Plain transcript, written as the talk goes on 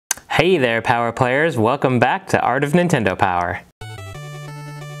Hey there, Power Players! Welcome back to Art of Nintendo Power.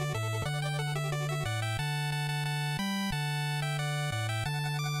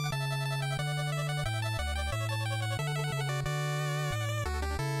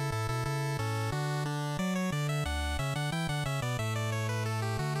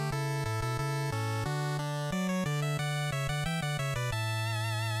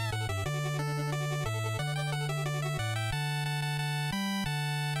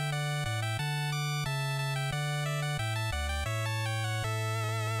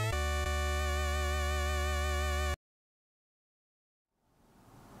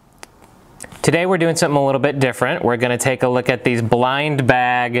 Today we're doing something a little bit different. We're going to take a look at these blind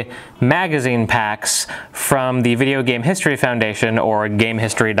bag magazine packs from the Video Game History Foundation, or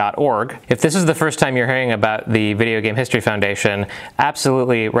GameHistory.org. If this is the first time you're hearing about the Video Game History Foundation,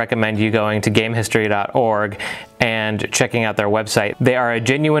 absolutely recommend you going to GameHistory.org and checking out their website. They are a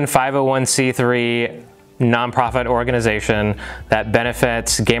genuine 501c3 nonprofit organization that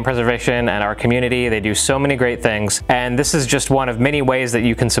benefits game preservation and our community. They do so many great things, and this is just one of many ways that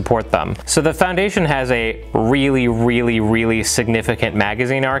you can support them. So the foundation has a really significant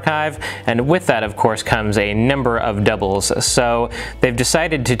magazine archive, and with that of course comes a number of doubles. So they've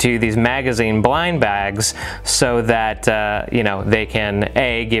decided to do these magazine blind bags so that you know, they can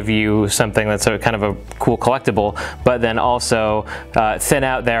give you something that's a kind of a cool collectible, but then also thin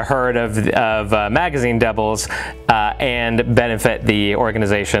out their herd of magazine doubles and benefit the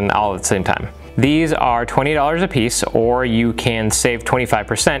organization all at the same time. These are $20 a piece, or you can save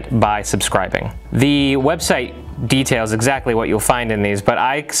 25% by subscribing. The website details exactly what you'll find in these, but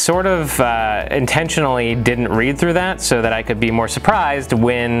I sort of intentionally didn't read through that so that I could be more surprised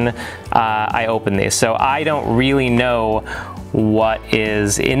when I open these. So I don't really know what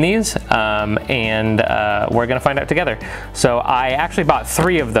is in these, and we're gonna find out together. So I actually bought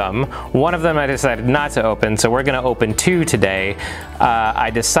 3 of them. One of them I decided not to open, so we're gonna open 2 today. I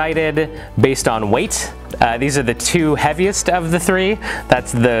decided based on weight. These are the 2 heaviest of the 3.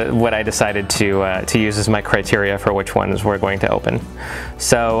 That's what I decided to use as my criteria for which ones we're going to open.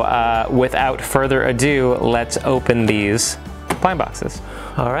 So without further ado, let's open these blind boxes.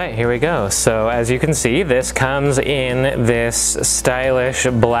 All right, here we go. So as you can see, this comes in this stylish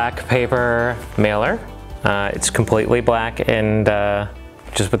black paper mailer. It's completely black and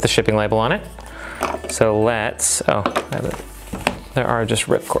just with the shipping label on it. So let's, there are just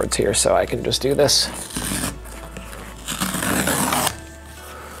rip cords here, so I can just do this.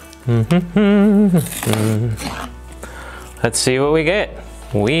 Let's see what we get.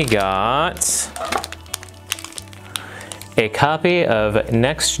 We got a copy of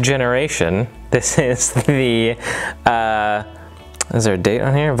Next Generation. This is the, is there a date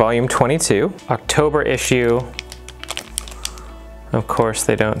on here? Volume 22, October issue. Of course,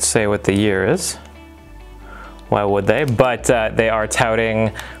 they don't say what the year is. Why would they? But they are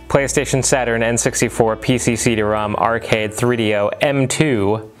touting PlayStation, Saturn, N64, PC, CD-ROM, Arcade, 3DO,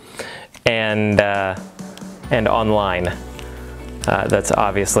 M2, and online. That's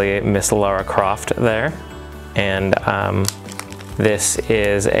obviously Miss Lara Croft there. And this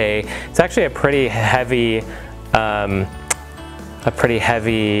is it's actually a pretty heavy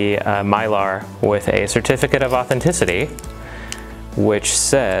Mylar with a certificate of authenticity, which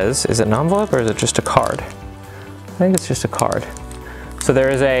says, is it an envelope or is it just a card? I think it's just a card. So there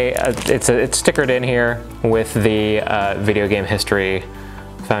is it's stickered in here with the Video Game History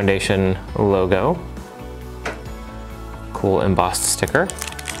Foundation logo. Cool embossed sticker.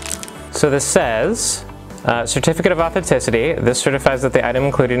 So this says, certificate of authenticity. This certifies that the item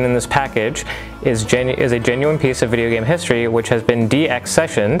included in this package is a genuine piece of video game history which has been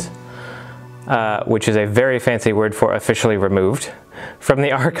deaccessioned, which is a very fancy word for officially removed, from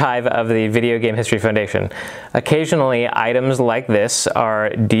the archive of the Video Game History Foundation. Occasionally, items like this are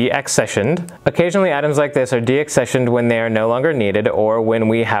deaccessioned. Occasionally, items like this are deaccessioned when they are no longer needed or when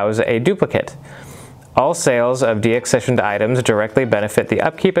we house a duplicate. All sales of deaccessioned items directly benefit the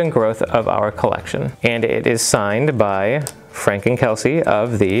upkeep and growth of our collection. And it is signed by Frank and Kelsey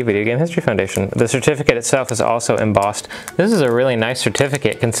of the Video Game History Foundation. The certificate itself is also embossed. This is a really nice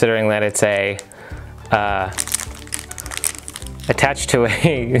certificate considering that it's attached to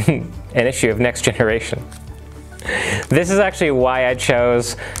an issue of Next Generation. This is actually why I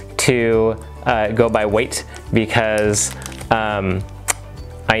chose to go by weight, because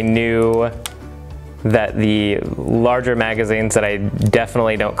I knew that the larger magazines that I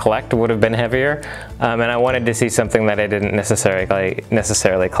definitely don't collect would have been heavier, and I wanted to see something that I didn't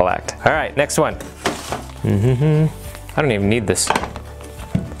necessarily collect. All right, next one. I don't even need this.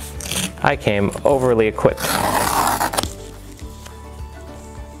 I came overly equipped.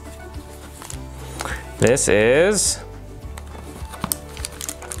 This is...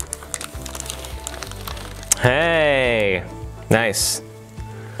 Hey, nice.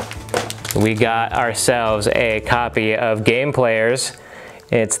 We got ourselves a copy of Game Players.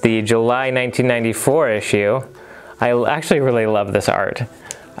 It's the July 1994 issue. I actually really love this art.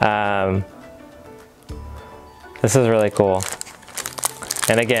 This is really cool.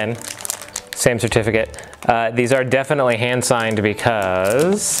 And again, same certificate. These are definitely hand signed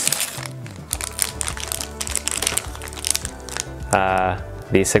because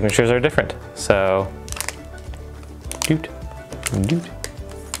these signatures are different. So, doot, doot.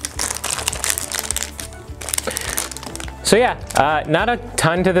 So yeah, not a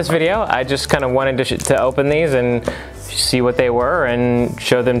ton to this video. I just kind of wanted to open these and see what they were and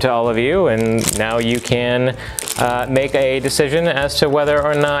show them to all of you. And now you can make a decision as to whether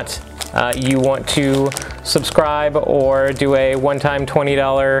or not you want to subscribe or do a one-time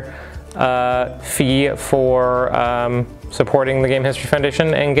 $20 fee for supporting the Game History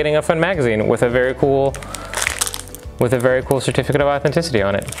Foundation and getting a fun magazine with a very cool certificate of authenticity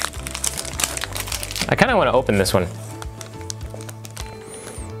on it. I kind of want to open this one.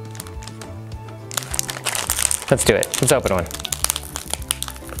 Let's do it. Let's open one.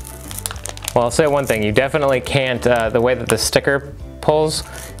 Well, I'll say one thing. You definitely can't, the way that the sticker pulls,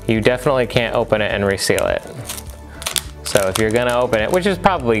 you definitely can't open it and reseal it. So if you're gonna open it, which is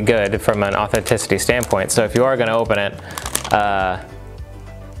probably good from an authenticity standpoint, so if you are gonna open it,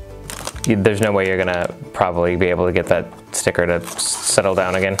 there's no way you're gonna probably be able to get that sticker to settle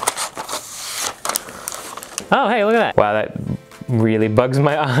down again. Oh, hey, look at that. Wow, that really bugs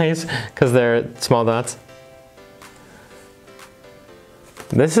my eyes because they're small dots.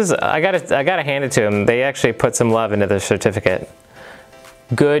 This is, I gotta hand it to them. They actually put some love into their certificate.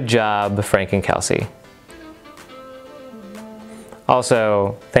 Good job, Frank and Kelsey.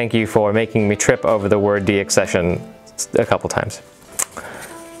 Also, thank you for making me trip over the word deaccession a couple times.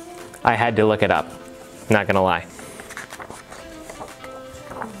 I had to look it up, not gonna lie.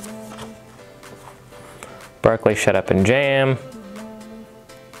 Barkley, Shut Up and Jam.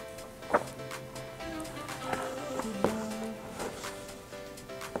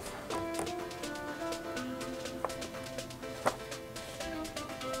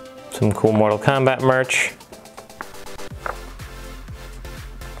 Some cool Mortal Kombat merch.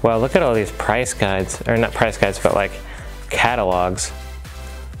 Wow, look at all these price guides, or not price guides, but like catalogs.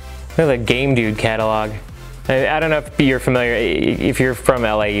 Look at the Game Dude catalog. I don't know if you're familiar, if you're from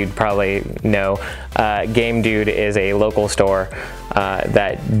LA, you'd probably know. Game Dude is a local store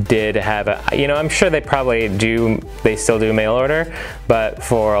that did have a, you know, I'm sure they still do mail order, but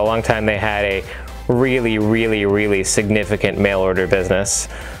for a long time they had a really significant mail order business.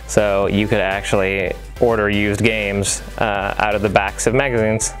 So you could actually order used games out of the backs of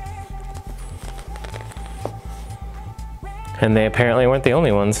magazines. And they apparently weren't the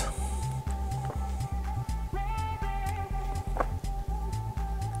only ones.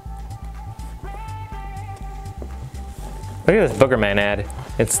 Look at this Boogerman ad.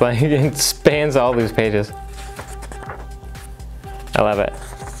 It's like, it spans all these pages. I love it.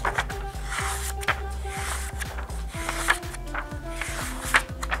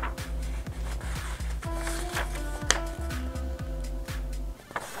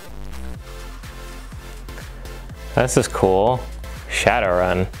 This is cool.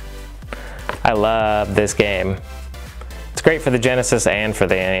 Shadowrun. I love this game. It's great for the Genesis and for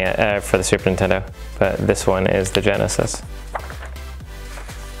the Super Nintendo, but this one is the Genesis.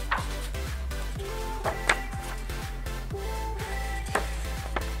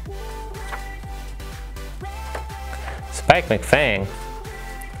 Spike McFang.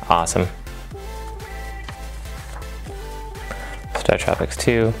 Awesome. Star Tropics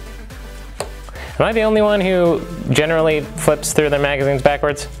 2. Am I the only one who generally flips through their magazines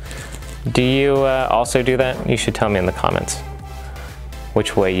backwards? Do you also do that? You should tell me in the comments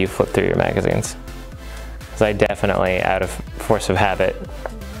which way you flip through your magazines. Because I definitely, out of force of habit,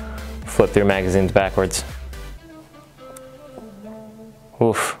 flip through magazines backwards.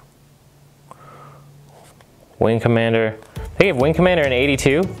 Oof. Wing Commander. They gave Wing Commander in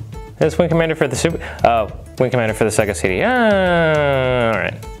 '82? That's Wing Commander for the Super... Oh, Wing Commander for the Sega CD. Ah,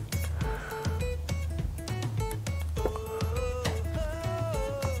 alright.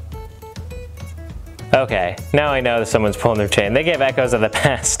 Okay, now I know that someone's pulling their chain. They gave Echoes of the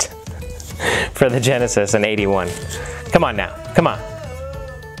Past for the Genesis in '81. Come on now, come on.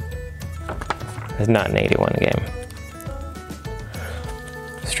 It's not an '81 game.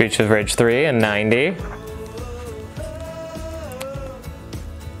 Streets of Rage 3 in '90.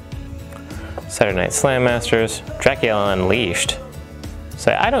 Saturday Night Slam Masters. Dracula Unleashed.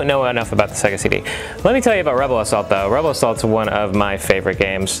 So I don't know enough about the Sega CD. Let me tell you about Rebel Assault though. Rebel Assault's one of my favorite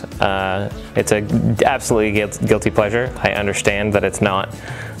games. It's a absolutely guilty pleasure. I understand that it's not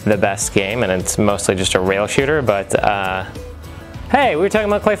the best game and it's mostly just a rail shooter, but hey, we were talking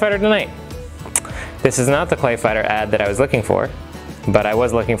about Clay Fighter tonight. This is not the Clay Fighter ad that I was looking for, but I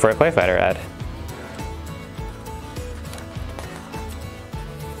was looking for a Clay Fighter ad.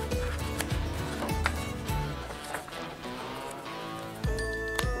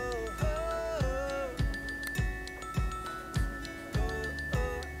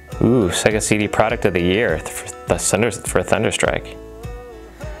 Ooh, Sega CD Product of the Year for Thunderstrike.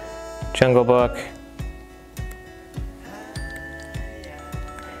 Jungle Book.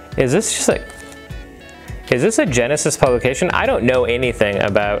 Is this a Genesis publication? I don't know anything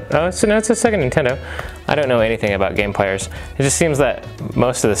about, so no, it's a Sega Nintendo. I don't know anything about Game Players. It just seems that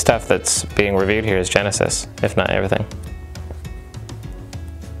most of the stuff that's being reviewed here is Genesis, if not everything.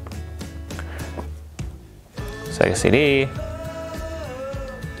 Sega CD.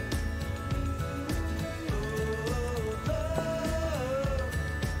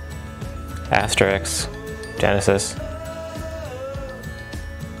 Asterix, Genesis.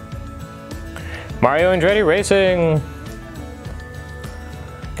 Mario Andretti Racing.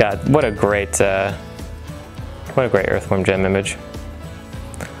 God, what a great Earthworm Jim image.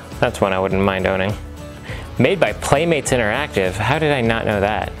 That's one I wouldn't mind owning. Made by Playmates Interactive. How did I not know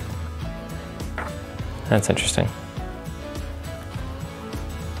that? That's interesting.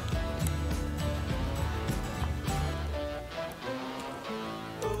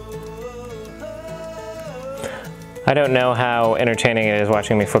 I don't know how entertaining it is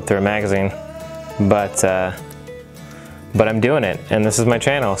watching me flip through a magazine, but I'm doing it, and this is my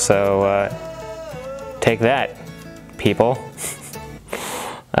channel, so take that, people.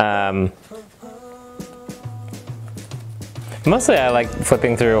 Mostly I like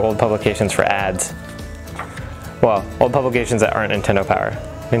flipping through old publications for ads. Well, old publications that aren't Nintendo Power.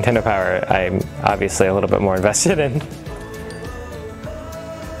 Nintendo Power I'm obviously a little bit more invested in.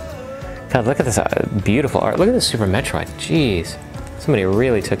 God, look at this beautiful art. Look at this Super Metroid. Jeez. Somebody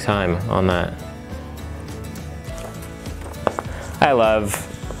really took time on that. I love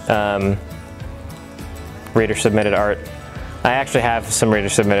reader-submitted art. I actually have some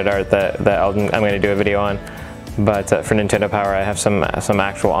reader-submitted art that I'm going to do a video on. But for Nintendo Power, I have some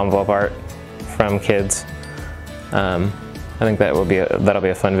actual envelope art from kids. I think that'll be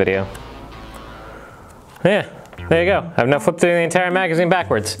a fun video. Yeah, there you go. I've now flipped through the entire magazine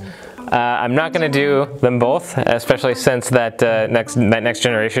backwards. I'm not going to do them both, especially since that next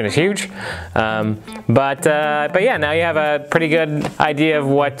generation is huge. But yeah, now you have a pretty good idea of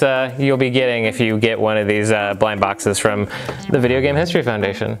what you'll be getting if you get one of these blind boxes from the Video Game History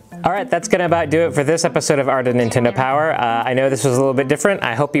Foundation. All right, that's gonna about do it for this episode of Art of Nintendo Power. I know this was a little bit different.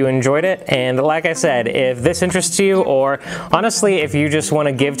 I hope you enjoyed it. And like I said, if this interests you, or honestly, if you just want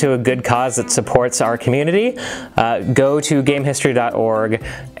to give to a good cause that supports our community, go to gamehistory.org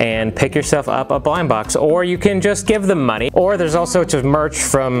and pick yourself up a blind box, or you can just give them money. Or there's all sorts of merch,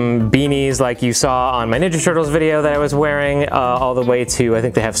 from beanies like you saw on my Ninja Turtles video that I was wearing, all the way to, I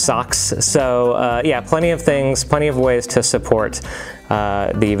think they have socks. So yeah, plenty of things, plenty of ways to support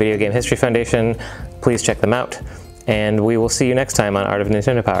the Video Game History Foundation. Please check them out, and we will see you next time on Art of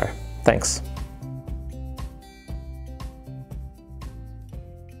Nintendo Power. Thanks.